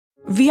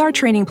VR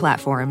training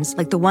platforms,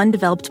 like the one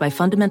developed by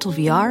Fundamental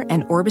VR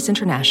and Orbis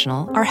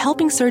International, are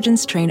helping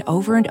surgeons train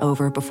over and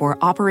over before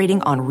operating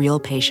on real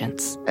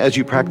patients. As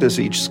you practice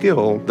each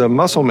skill, the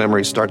muscle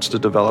memory starts to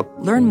develop.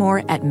 Learn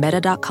more at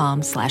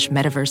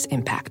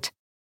meta.com/metaverseimpact.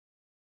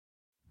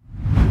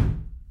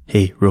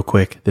 Hey, real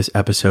quick, this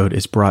episode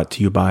is brought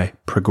to you by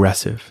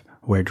Progressive,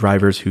 where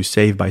drivers who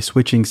save by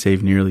switching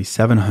save nearly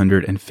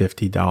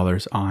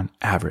 $750 on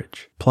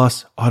average.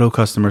 Plus, auto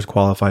customers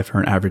qualify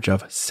for an average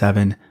of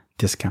 7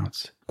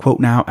 discounts. Quote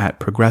now at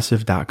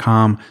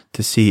progressive.com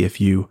to see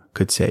if you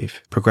could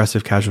save.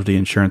 Progressive Casualty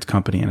Insurance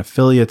Company and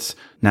Affiliates.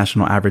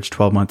 National average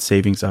 12-month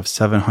savings of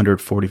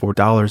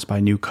 $744 by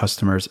new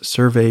customers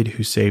surveyed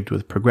who saved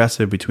with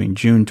Progressive between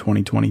June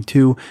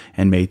 2022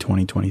 and May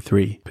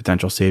 2023.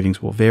 Potential savings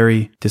will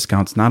vary.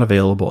 Discounts not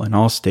available in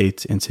all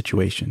states and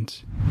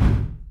situations.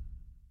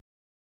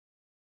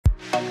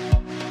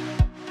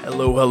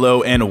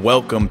 Hello, and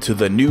welcome to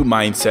the New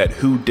Mindset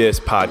Who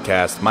Dis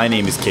podcast. My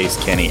name is Case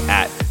Kenny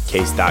at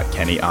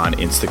Case.Kenny on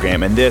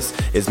Instagram, and this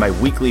is my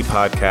weekly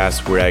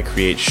podcast where I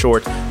create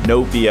short,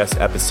 no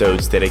BS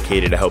episodes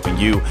dedicated to helping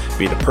you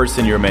be the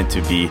person you're meant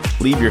to be,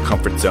 leave your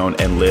comfort zone,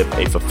 and live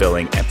a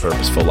fulfilling and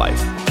purposeful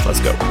life.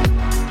 Let's go.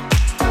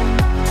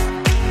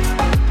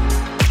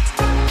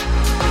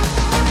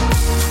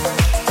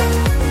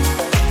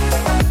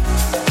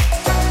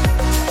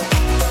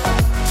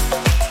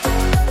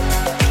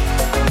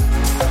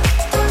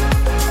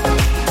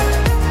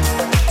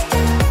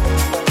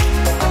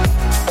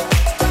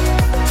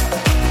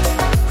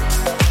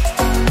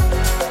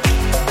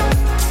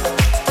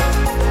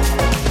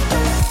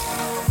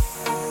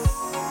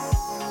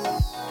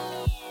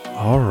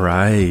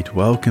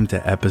 Welcome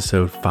to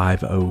episode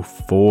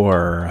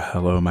 504.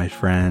 Hello, my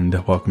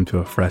friend. Welcome to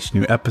a fresh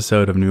new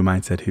episode of New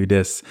Mindset Who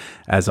Dis.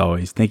 As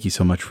always, thank you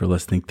so much for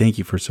listening. Thank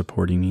you for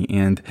supporting me.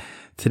 And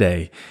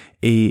today,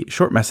 a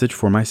short message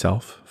for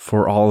myself,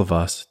 for all of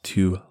us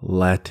to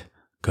let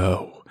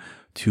go,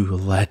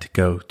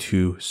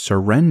 to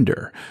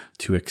surrender,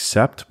 to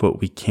accept what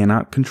we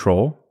cannot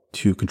control,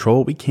 to control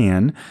what we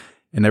can,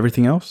 and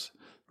everything else.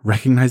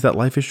 Recognize that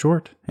life is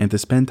short and to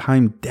spend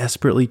time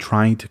desperately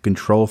trying to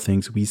control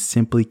things we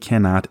simply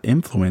cannot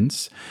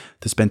influence,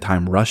 to spend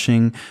time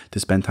rushing, to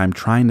spend time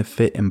trying to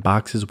fit in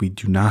boxes we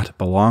do not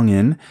belong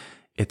in.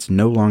 It's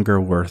no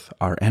longer worth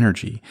our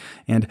energy.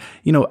 And,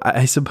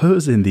 I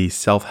suppose in the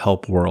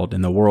self-help world,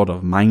 in the world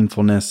of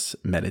mindfulness,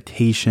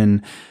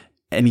 meditation,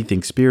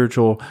 anything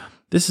spiritual,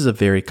 this is a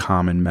very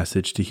common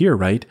message to hear,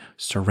 right?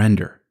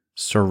 Surrender.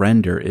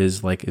 Surrender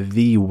is like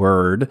the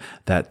word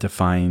that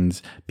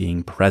defines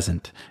being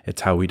present.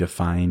 It's how we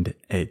define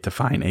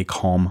a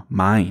calm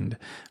mind,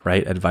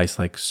 right? Advice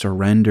like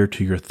surrender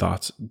to your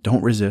thoughts.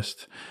 Don't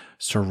resist.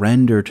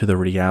 Surrender to the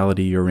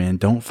reality you're in.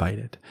 Don't fight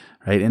it,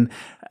 right? And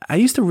I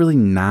used to really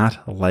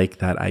not like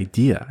that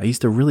idea. I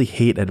used to really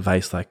hate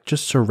advice like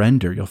just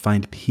surrender. You'll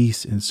find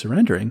peace in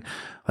surrendering.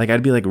 Like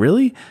I'd be like,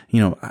 really?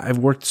 I've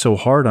worked so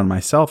hard on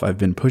myself. I've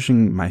been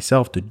pushing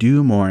myself to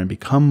do more and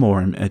become more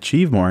and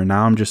achieve more. And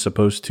now I'm just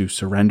supposed to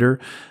surrender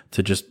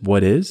to just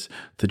what is,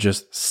 to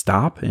just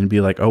stop and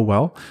be like, oh,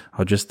 well,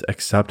 I'll just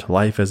accept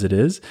life as it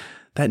is.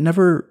 That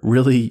never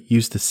really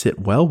used to sit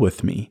well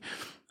with me.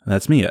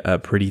 That's me, a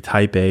pretty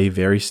type A,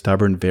 very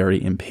stubborn,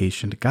 very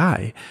impatient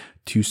guy.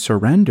 To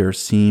surrender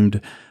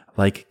seemed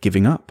like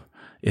giving up.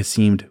 It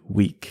seemed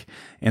weak.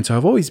 And so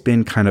I've always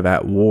been kind of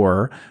at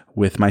war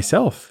with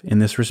myself in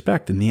this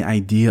respect. And the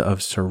idea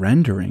of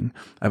surrendering,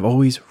 I've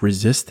always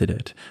resisted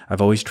it.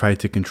 I've always tried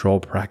to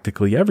control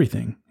practically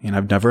everything. And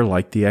I've never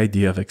liked the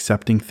idea of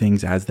accepting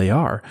things as they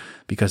are.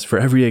 Because for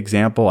every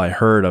example I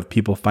heard of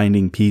people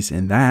finding peace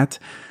in that,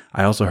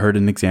 I also heard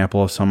an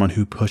example of someone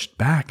who pushed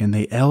back and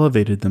they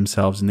elevated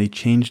themselves and they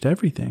changed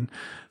everything.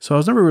 So I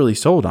was never really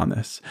sold on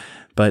this.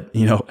 But,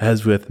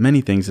 as with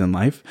many things in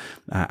life,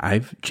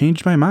 I've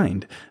changed my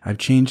mind. I've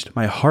changed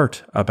my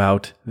heart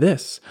about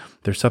this.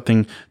 There's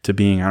something to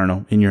being,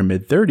 in your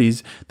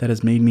mid-30s that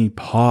has made me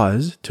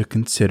pause to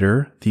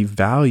consider the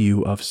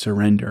value of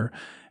surrender.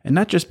 And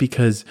not just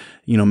because,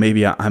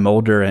 maybe I'm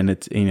older and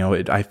it's,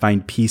 I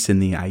find peace in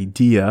the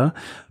idea,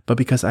 but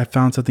because I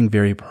found something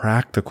very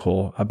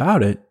practical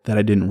about it that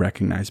I didn't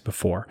recognize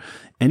before.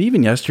 And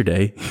even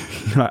yesterday,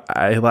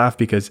 I laugh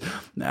because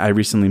I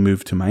recently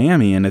moved to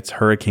Miami and it's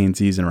hurricane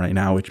season right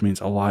now, which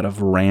means a lot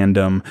of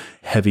random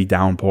heavy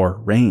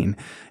downpour rain.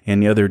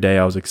 And the other day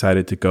I was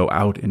excited to go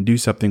out and do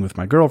something with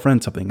my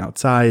girlfriend, something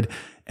outside.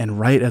 And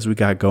right as we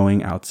got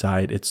going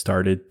outside, it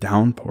started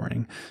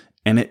downpouring.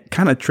 And it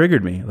kind of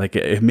triggered me. Like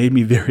it made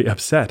me very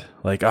upset.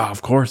 Like,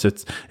 of course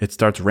it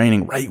starts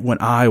raining right when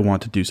I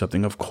want to do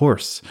something, of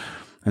course.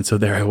 And so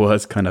there I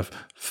was kind of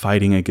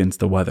fighting against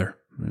the weather,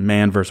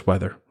 man versus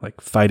weather,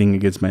 like fighting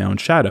against my own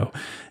shadow.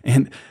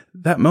 And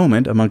that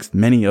moment, amongst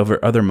many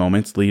other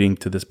moments leading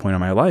to this point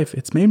in my life,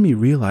 it's made me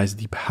realize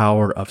the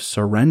power of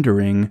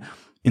surrendering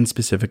in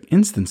specific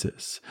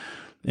instances.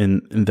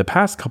 In the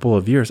past couple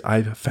of years,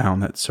 I've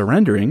found that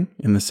surrendering,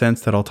 in the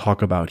sense that I'll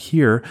talk about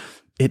here,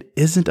 it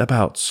isn't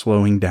about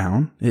slowing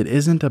down. It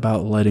isn't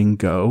about letting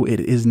go. It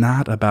is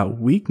not about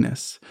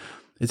weakness.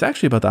 is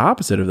actually about the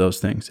opposite of those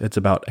things. It's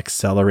about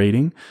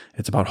accelerating,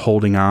 it's about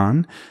holding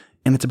on,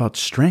 and it's about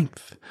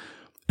strength,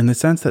 in the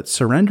sense that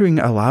surrendering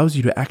allows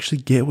you to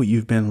actually get what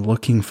you've been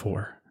looking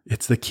for.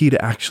 It's the key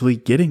to actually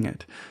getting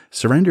it.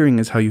 Surrendering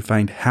is how you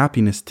find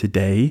happiness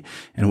today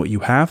and what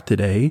you have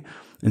today,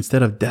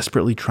 instead of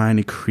desperately trying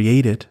to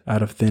create it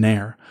out of thin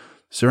air.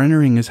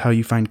 Surrendering is how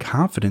you find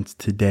confidence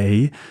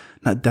today,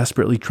 not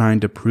desperately trying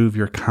to prove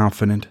you're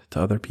confident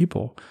to other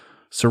people.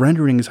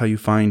 Surrendering is how you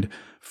find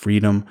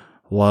freedom,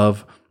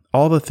 love,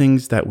 all the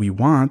things that we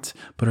want,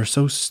 but are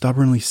so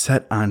stubbornly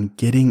set on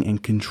getting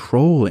and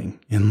controlling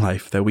in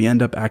life that we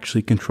end up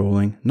actually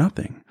controlling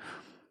nothing.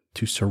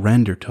 To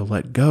surrender, to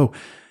let go,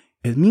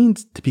 it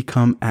means to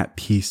become at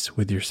peace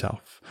with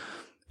yourself.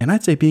 And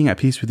I'd say being at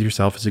peace with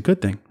yourself is a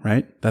good thing,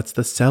 right? That's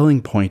the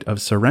selling point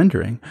of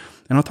surrendering.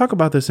 And I'll talk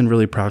about this in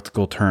really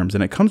practical terms.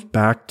 And it comes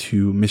back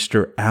to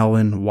Mr.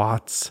 Alan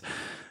Watts.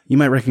 You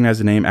might recognize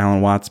the name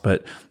Alan Watts,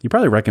 but you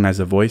probably recognize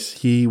the voice.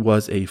 He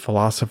was a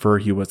philosopher.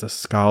 He was a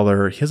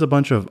scholar. He has a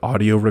bunch of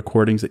audio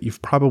recordings that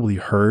you've probably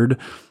heard.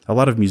 A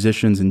lot of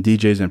musicians and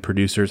DJs and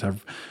producers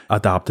have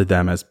adopted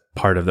them as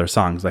part of their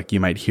songs. Like you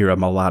might hear a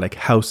melodic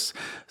house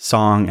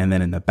song, and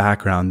then in the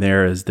background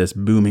there is this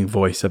booming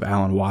voice of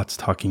Alan Watts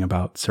talking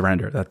about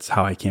surrender. That's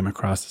how I came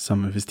across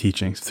some of his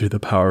teachings, through the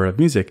power of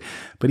music.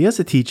 But he has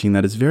a teaching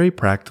that is very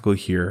practical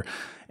here,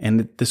 and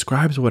it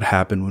describes what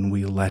happened when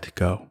we let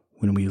go.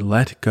 When we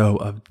let go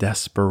of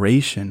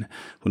desperation,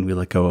 when we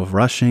let go of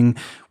rushing,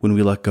 when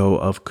we let go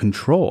of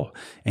control.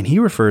 And he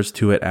refers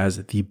to it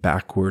as the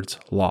backwards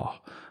law.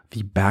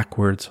 The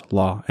backwards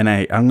law. And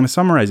I'm going to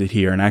summarize it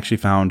here. And I actually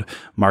found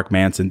Mark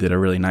Manson did a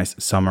really nice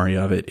summary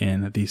of it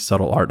in The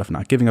Subtle Art of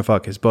Not Giving a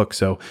Fuck, his book.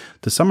 So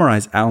to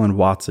summarize Alan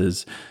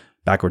Watts's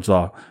backwards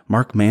law,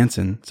 Mark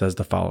Manson says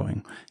the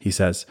following. He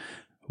says,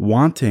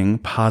 wanting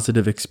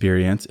positive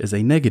experience is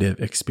a negative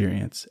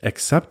experience.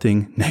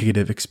 Accepting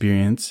negative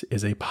experience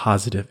is a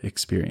positive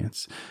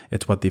experience.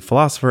 It's what the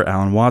philosopher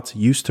Alan Watts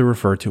used to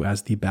refer to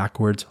as the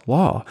backwards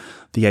law.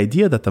 The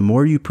idea that the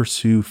more you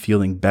pursue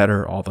feeling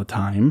better all the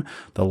time,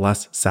 the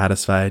less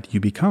satisfied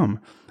you become,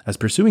 as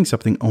pursuing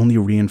something only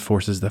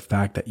reinforces the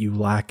fact that you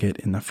lack it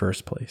in the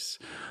first place.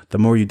 The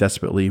more you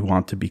desperately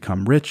want to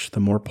become rich, the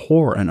more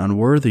poor and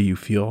unworthy you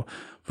feel,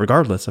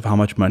 regardless of how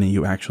much money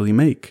you actually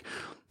make.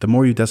 The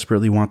more you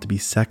desperately want to be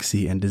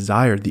sexy and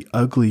desired, the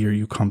uglier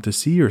you come to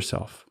see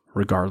yourself,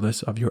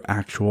 regardless of your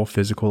actual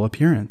physical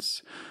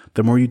appearance.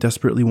 The more you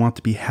desperately want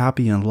to be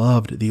happy and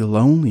loved, the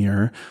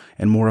lonelier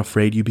and more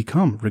afraid you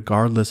become,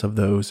 regardless of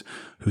those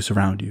who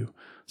surround you.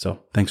 So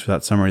thanks for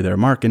that summary there,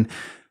 Mark. And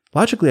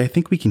logically, I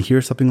think we can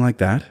hear something like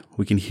that.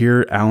 We can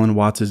hear Alan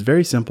Watts'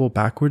 very simple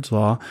backwards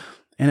law,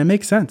 and it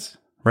makes sense,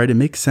 right? It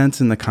makes sense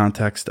in the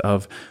context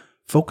of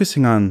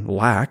focusing on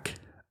lack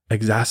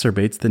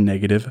exacerbates the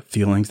negative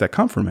feelings that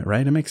come from it,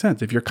 right? It makes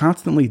sense. If you're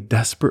constantly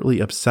desperately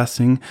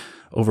obsessing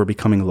over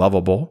becoming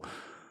lovable,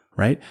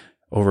 right?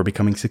 Over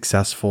becoming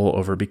successful,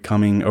 over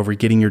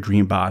getting your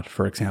dream bod,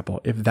 for example.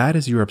 If that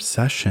is your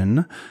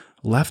obsession,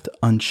 left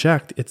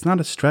unchecked, it's not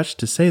a stretch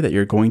to say that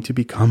you're going to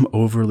become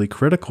overly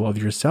critical of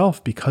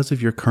yourself because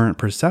of your current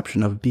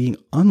perception of being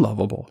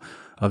unlovable,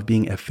 of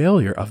being a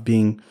failure, of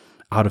being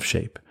out of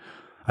shape.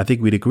 I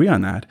think we'd agree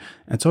on that.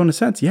 And so in a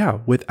sense, yeah,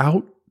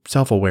 without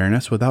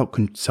self-awareness, without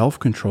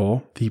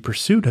self-control, the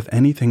pursuit of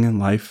anything in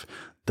life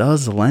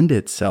does lend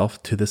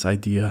itself to this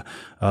idea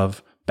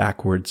of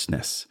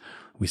backwardsness.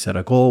 We set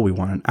a goal, we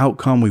want an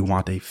outcome, we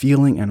want a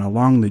feeling, and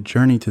along the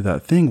journey to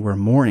that thing, we're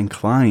more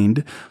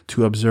inclined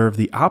to observe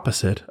the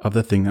opposite of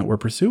the thing that we're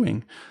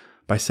pursuing.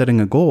 By setting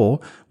a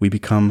goal, we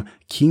become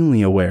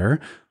keenly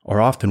aware,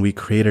 or often we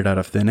create it out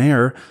of thin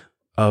air,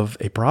 of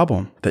a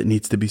problem that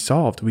needs to be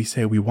solved. We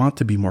say we want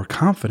to be more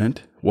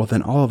confident. Well,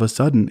 then all of a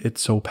sudden,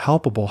 it's so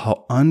palpable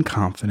how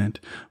unconfident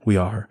we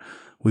are.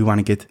 We want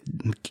to get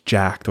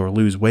jacked or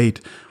lose weight.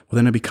 Well,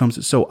 then it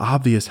becomes so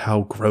obvious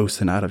how gross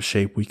and out of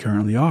shape we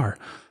currently are,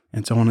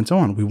 and so on and so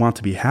on. We want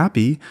to be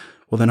happy.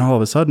 Well, then all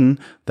of a sudden,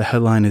 the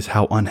headline is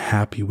how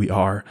unhappy we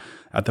are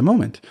at the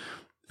moment.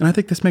 And I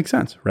think this makes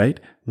sense, right?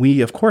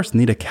 We, of course,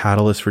 need a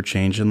catalyst for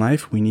change in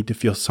life. We need to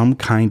feel some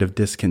kind of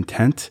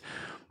discontent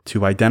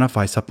to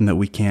identify something that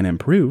we can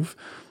improve.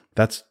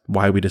 That's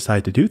why we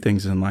decide to do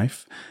things in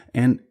life.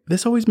 And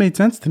this always made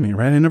sense to me,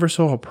 right? I never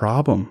saw a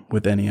problem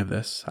with any of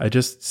this. I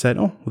just said,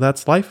 oh, well,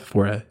 that's life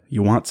for it.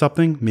 You want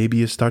something, maybe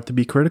you start to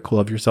be critical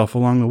of yourself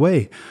along the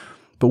way.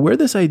 But where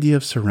this idea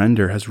of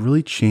surrender has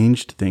really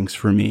changed things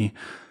for me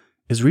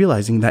is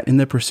realizing that in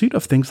the pursuit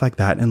of things like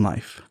that in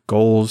life,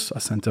 goals, a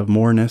sense of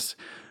moreness,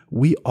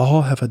 we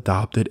all have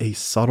adopted a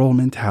subtle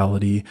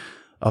mentality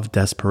of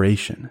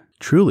desperation.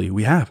 Truly,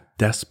 we have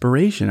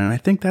desperation. And I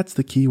think that's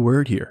the key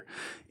word here.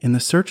 In the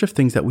search of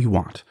things that we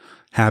want,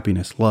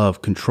 happiness,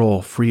 love,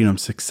 control, freedom,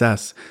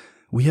 success,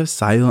 we have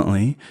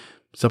silently,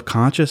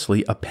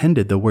 subconsciously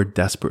appended the word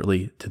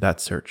desperately to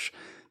that search.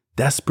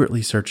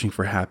 Desperately searching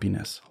for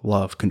happiness,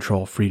 love,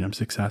 control, freedom,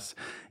 success.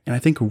 And I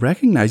think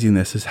recognizing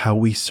this is how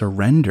we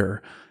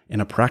surrender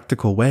in a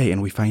practical way,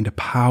 and we find a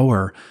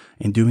power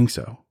in doing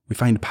so. We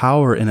find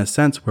power in a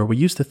sense where we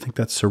used to think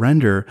that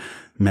surrender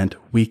meant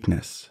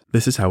weakness.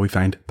 This is how we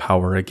find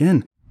power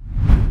again.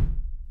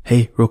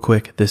 Hey, real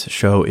quick, this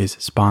show is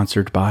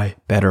sponsored by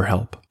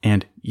BetterHelp.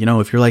 And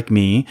if you're like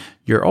me,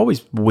 you're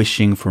always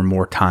wishing for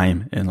more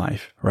time in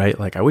life, right?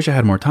 Like, I wish I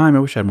had more time. I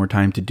wish I had more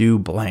time to do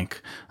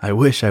blank. I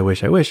wish.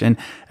 And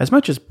as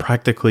much as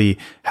practically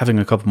having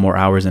a couple more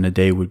hours in a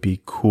day would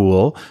be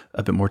cool,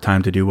 a bit more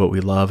time to do what we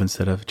love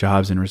instead of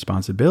jobs and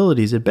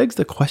responsibilities, it begs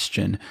the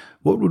question,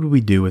 what would we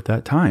do with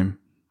that time?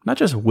 Not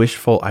just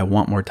wishful, I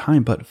want more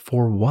time, but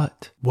for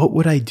what? What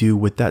would I do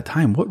with that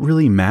time? What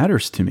really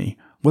matters to me?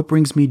 What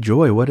brings me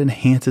joy? What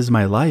enhances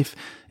my life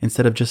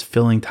instead of just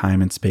filling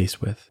time and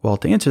space with? Well,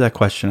 to answer that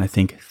question, I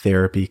think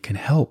therapy can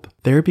help.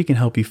 Therapy can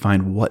help you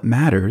find what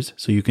matters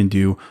so you can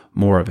do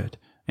more of it.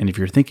 And if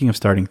you're thinking of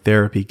starting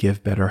therapy,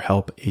 give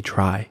BetterHelp a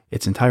try.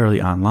 It's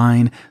entirely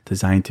online,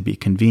 designed to be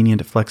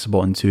convenient,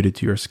 flexible, and suited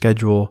to your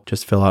schedule.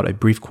 Just fill out a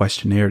brief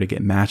questionnaire to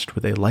get matched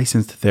with a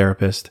licensed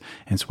therapist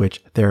and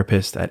switch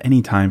therapists at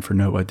any time for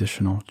no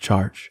additional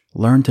charge.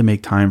 Learn to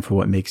make time for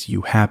what makes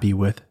you happy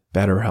with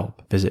BetterHelp.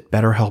 Visit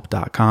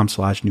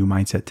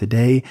betterhelp.com/newmindset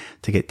today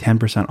to get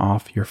 10%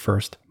 off your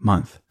first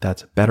month.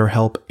 That's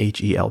BetterHelp,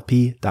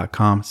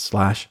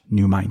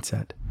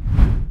 HELP.com/newmindset.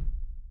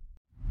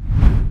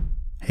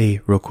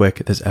 Hey, real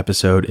quick, this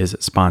episode is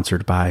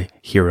sponsored by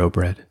Hero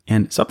Bread.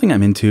 And something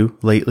I'm into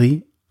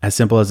lately, as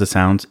simple as it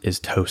sounds, is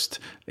toast.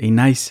 A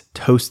nice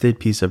toasted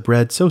piece of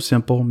bread, so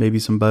simple, maybe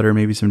some butter,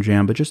 maybe some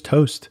jam, but just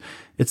toast.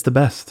 It's the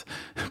best.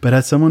 But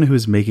as someone who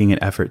is making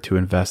an effort to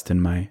invest in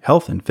my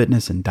health and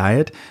fitness and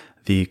diet,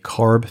 the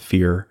carb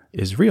fear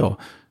is real.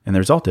 And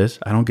the result is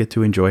I don't get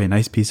to enjoy a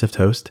nice piece of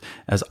toast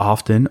as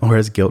often or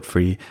as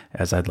guilt-free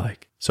as I'd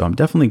like. So I'm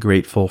definitely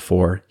grateful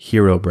for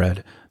Hero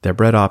Bread. Their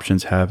bread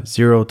options have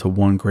 0 to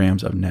 1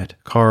 grams of net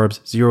carbs,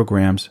 0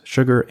 grams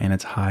sugar, and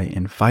it's high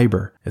in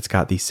fiber. It's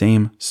got the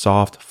same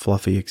soft,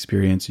 fluffy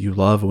experience you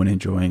love when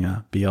enjoying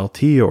a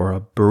BLT or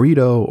a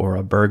burrito or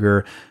a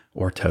burger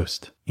or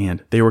toast.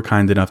 And they were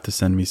kind enough to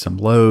send me some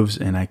loaves,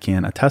 and I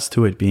can attest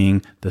to it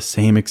being the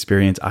same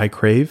experience I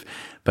crave,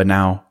 but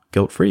now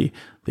guilt-free.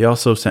 They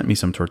also sent me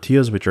some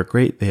tortillas, which are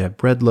great. They have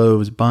bread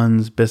loaves,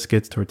 buns,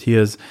 biscuits,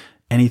 tortillas,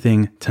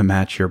 anything to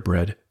match your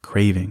bread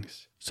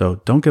cravings.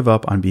 So don't give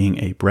up on being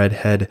a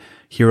breadhead.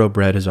 Hero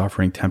Bread is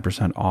offering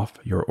 10% off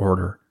your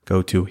order.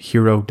 Go to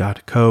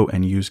hero.co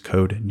and use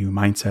code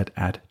NEWMINDSET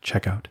at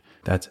checkout.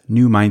 That's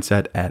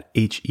NEWMINDSET at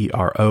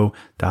hero.co.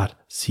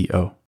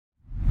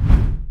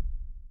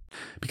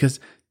 Because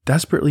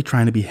desperately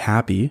trying to be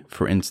happy,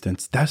 for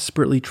instance,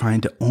 desperately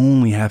trying to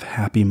only have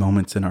happy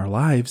moments in our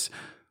lives,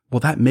 well,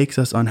 that makes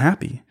us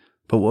unhappy.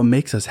 But what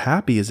makes us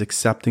happy is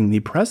accepting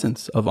the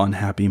presence of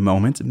unhappy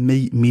moments,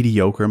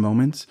 mediocre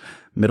moments,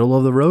 middle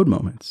of the road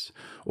moments,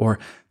 or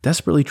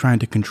desperately trying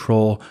to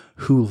control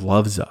who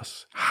loves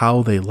us,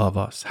 how they love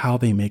us, how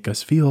they make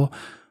us feel.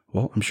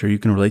 Well, I'm sure you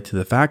can relate to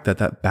the fact that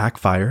that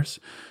backfires.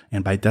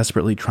 And by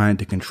desperately trying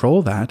to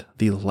control that,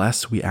 the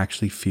less we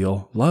actually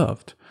feel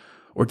loved.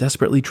 Or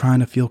desperately trying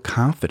to feel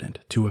confident,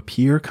 to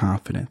appear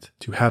confident,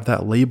 to have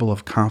that label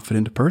of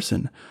confident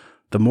person.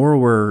 The more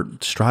we're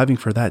striving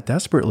for that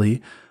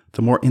desperately,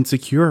 the more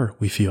insecure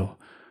we feel,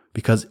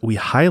 because we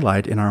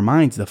highlight in our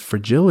minds the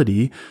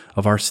fragility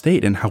of our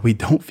state and how we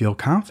don't feel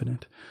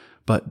confident.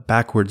 But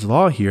backwards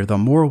law here, the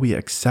more we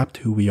accept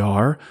who we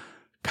are,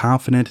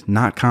 confident,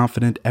 not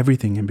confident,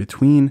 everything in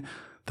between,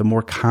 the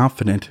more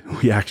confident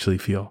we actually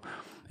feel.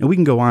 And we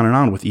can go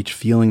on with each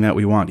feeling that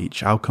we want,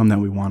 each outcome that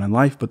we want in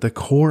life. But the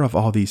core of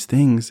all these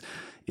things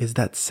is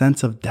that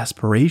sense of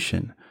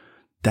desperation,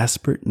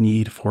 desperate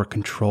need for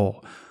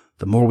control.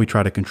 The more we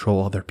try to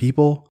control other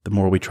people, the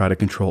more we try to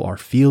control our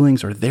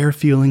feelings or their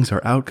feelings or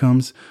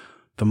outcomes,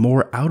 the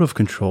more out of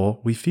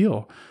control we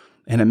feel.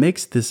 And it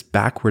makes this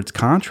backwards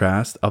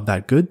contrast of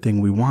that good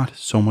thing we want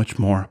so much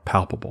more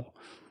palpable.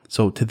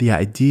 So to the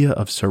idea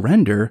of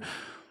surrender,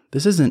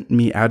 this isn't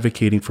me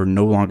advocating for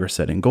no longer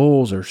setting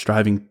goals or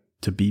striving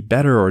to be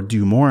better or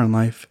do more in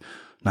life.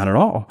 Not at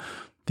all.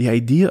 The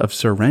idea of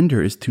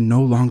surrender is to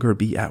no longer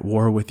be at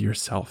war with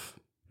yourself.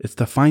 It's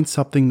to find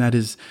something that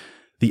is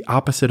the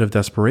opposite of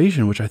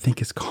desperation, which I think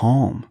is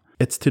calm.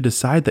 It's to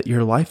decide that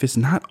your life is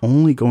not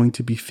only going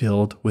to be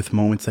filled with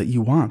moments that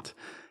you want,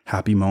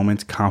 happy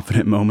moments,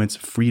 confident moments,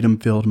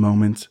 freedom-filled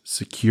moments,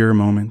 secure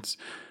moments.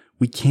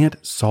 We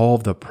can't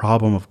solve the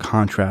problem of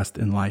contrast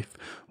in life.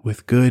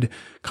 With good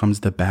comes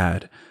the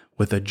bad.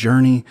 With a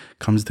journey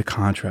comes the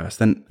contrast.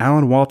 And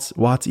Alan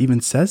Watts even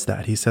says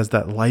that. He says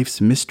that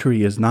life's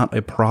mystery is not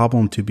a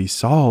problem to be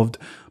solved,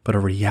 but a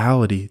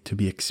reality to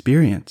be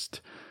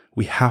experienced.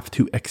 We have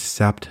to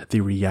accept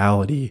the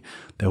reality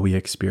that we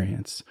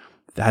experience.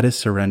 That is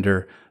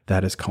surrender.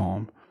 That is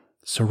calm.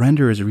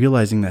 Surrender is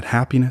realizing that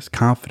happiness,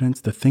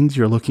 confidence, the things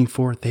you're looking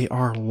for, they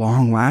are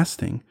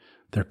long-lasting.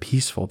 They're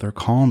peaceful. They're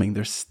calming.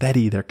 They're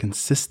steady. They're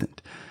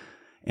consistent.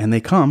 And they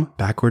come,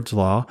 backwards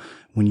law,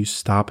 when you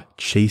stop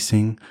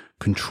chasing,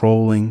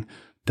 controlling,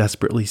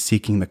 desperately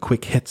seeking the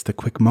quick hits, the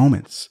quick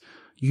moments.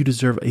 You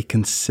deserve a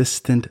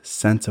consistent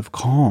sense of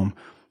calm.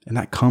 And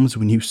that comes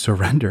when you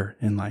surrender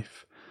in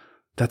life.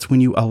 That's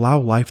when you allow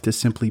life to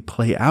simply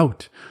play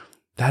out.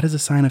 That is a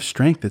sign of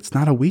strength. It's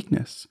not a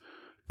weakness.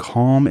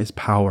 Calm is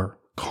power.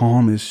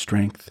 Calm is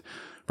strength,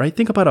 right?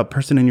 Think about a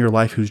person in your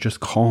life who's just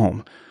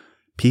calm,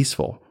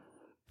 peaceful.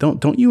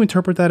 Don't you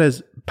interpret that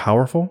as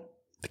powerful?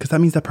 Because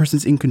that means that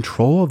person's in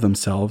control of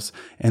themselves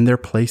and their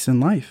place in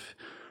life.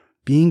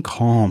 Being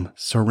calm,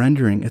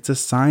 surrendering, it's a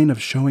sign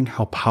of showing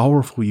how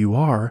powerful you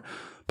are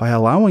by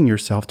allowing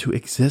yourself to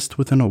exist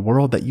within a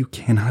world that you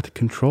cannot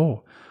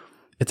control.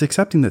 It's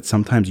accepting that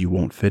sometimes you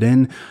won't fit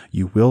in,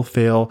 you will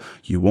fail,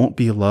 you won't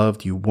be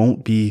loved, you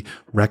won't be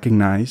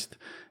recognized.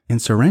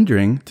 And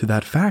surrendering to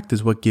that fact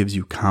is what gives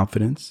you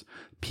confidence,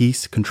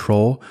 peace,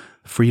 control,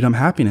 freedom,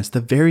 happiness,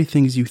 the very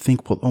things you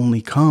think will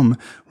only come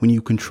when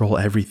you control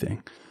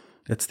everything.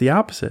 It's the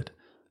opposite.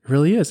 It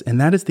really is.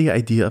 And that is the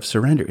idea of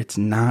surrender. It's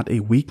not a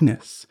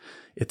weakness.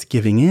 It's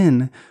giving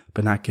in,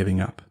 but not giving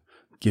up.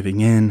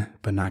 Giving in,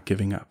 but not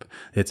giving up.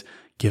 It's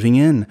giving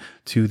in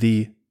to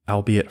the,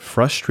 albeit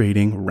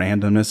frustrating,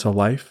 randomness of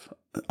life,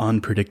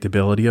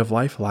 unpredictability of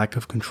life, lack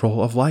of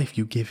control of life.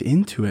 You give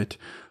into it,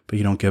 but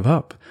you don't give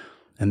up.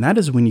 And that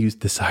is when you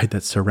decide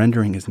that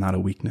surrendering is not a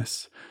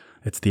weakness.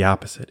 It's the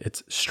opposite.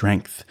 It's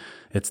strength.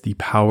 It's the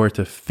power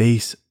to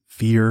face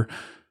fear,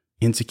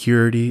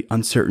 insecurity,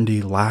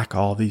 uncertainty, lack,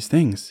 all these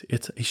things.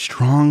 It's a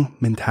strong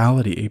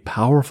mentality, a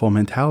powerful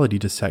mentality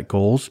to set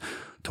goals,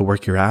 to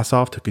work your ass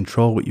off, to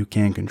control what you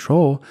can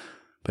control.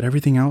 But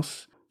everything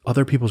else,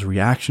 other people's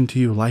reaction to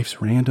you, life's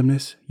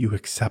randomness, you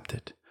accept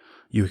it.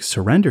 You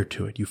surrender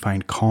to it. You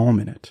find calm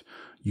in it.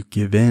 You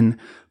give in,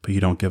 but you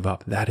don't give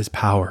up. That is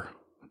power.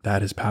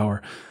 That is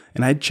power.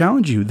 And I'd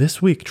challenge you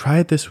this week, try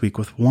it this week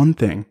with one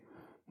thing.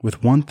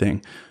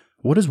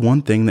 What is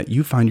one thing that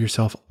you find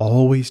yourself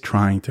always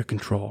trying to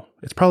control?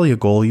 It's probably a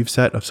goal you've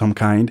set of some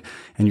kind,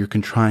 and you're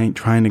trying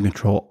to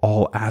control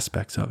all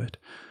aspects of it.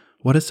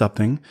 What is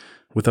something,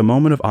 with a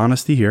moment of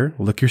honesty here,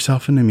 look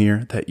yourself in the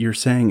mirror, that you're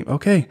saying,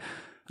 okay,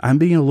 I'm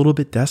being a little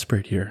bit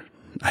desperate here.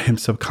 I am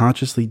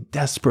subconsciously,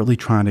 desperately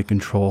trying to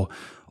control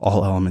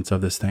all elements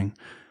of this thing.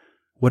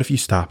 What if you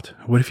stopped?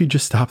 What if you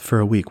just stopped for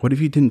a week? What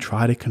if you didn't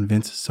try to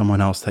convince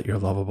someone else that you're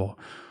lovable?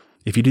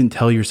 If you didn't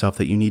tell yourself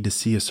that you need to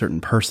see a certain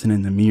person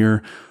in the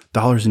mirror,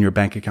 dollars in your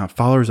bank account,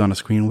 followers on a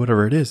screen,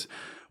 whatever it is.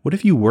 What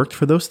if you worked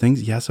for those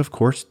things? Yes, of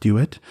course, do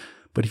it.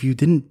 But if you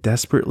didn't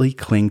desperately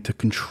cling to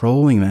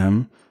controlling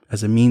them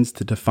as a means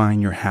to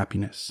define your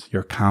happiness,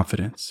 your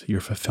confidence,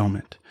 your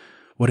fulfillment?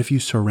 What if you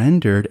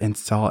surrendered and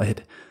saw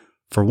it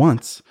for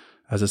once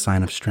as a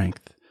sign of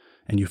strength?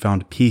 And you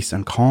found peace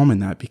and calm in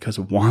that, because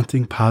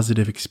wanting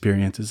positive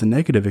experience is a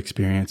negative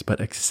experience, but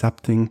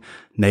accepting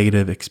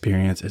negative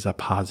experience is a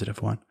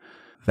positive one.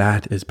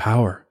 That is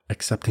power.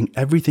 Accepting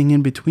everything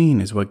in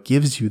between is what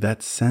gives you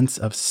that sense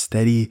of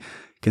steady,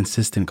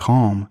 consistent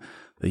calm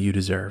that you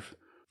deserve.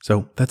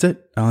 So that's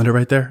it. I'll end it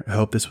right there. I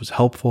hope this was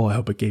helpful. I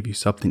hope it gave you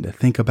something to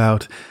think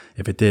about.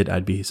 If it did,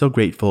 I'd be so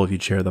grateful if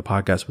you'd share the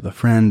podcast with a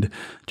friend.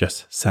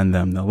 Just send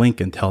them the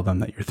link and tell them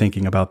that you're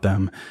thinking about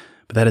them.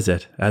 But that is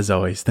it. As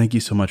always, thank you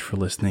so much for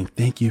listening.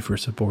 Thank you for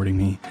supporting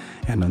me.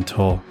 And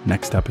until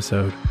next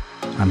episode,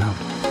 I'm out.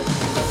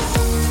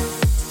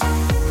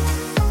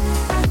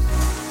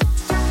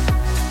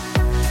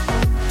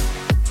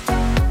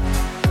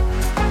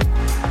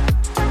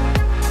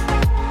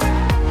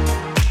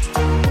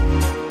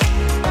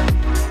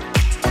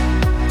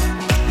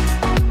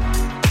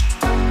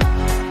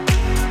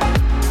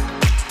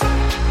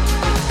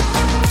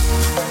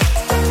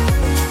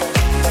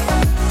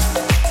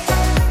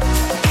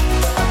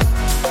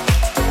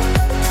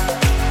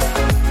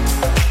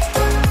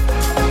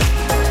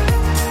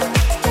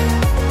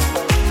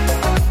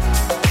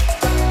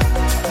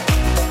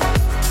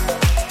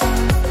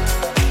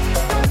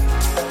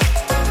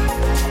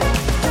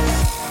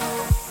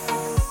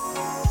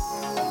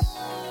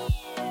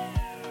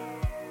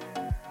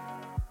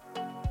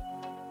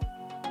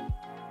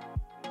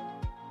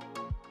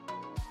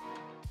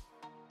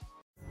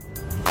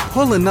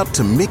 Pulling up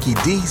to Mickey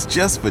D's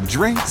just for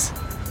drinks?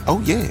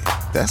 Oh yeah,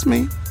 that's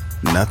me.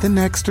 Nothing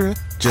extra,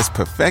 just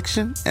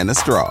perfection and a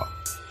straw.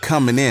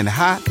 Coming in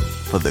hot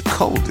for the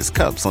coldest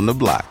cups on the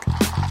block.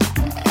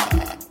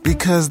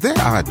 Because there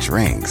are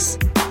drinks.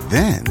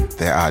 Then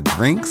there are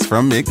drinks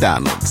from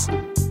McDonald's.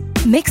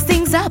 Mix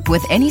things up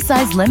with any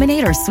size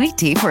lemonade or sweet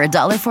tea for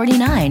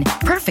 $1.49.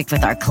 Perfect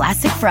with our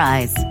classic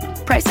fries.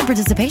 Price and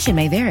participation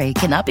may vary.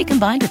 Cannot be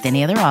combined with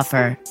any other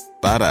offer.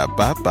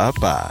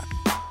 Ba-da-ba-ba-ba.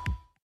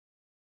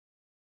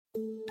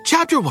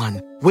 Chapter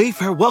 1.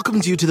 Wayfair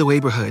welcomes you to the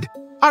Wayborhood.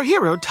 Our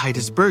hero,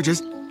 Titus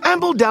Burgess,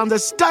 ambled down the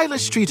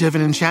stylish street of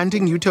an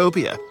enchanting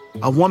utopia.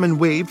 A woman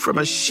waved from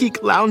a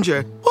chic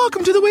lounger.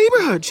 "Welcome to the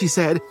Wayborhood," she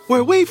said,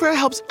 "where Wayfair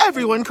helps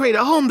everyone create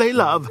a home they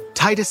love."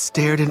 Titus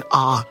stared in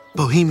awe.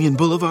 Bohemian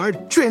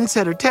Boulevard,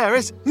 Trendsetter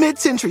Terrace,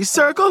 Mid-Century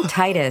Circle.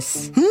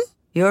 Titus,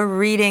 you're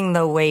reading the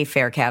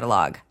Wayfair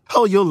catalog.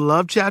 Oh, you'll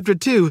love Chapter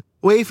 2.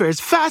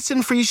 Wayfair's fast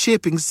and free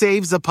shipping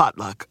saves a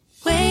potluck.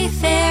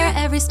 Wayfair,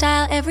 every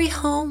style, every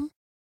home.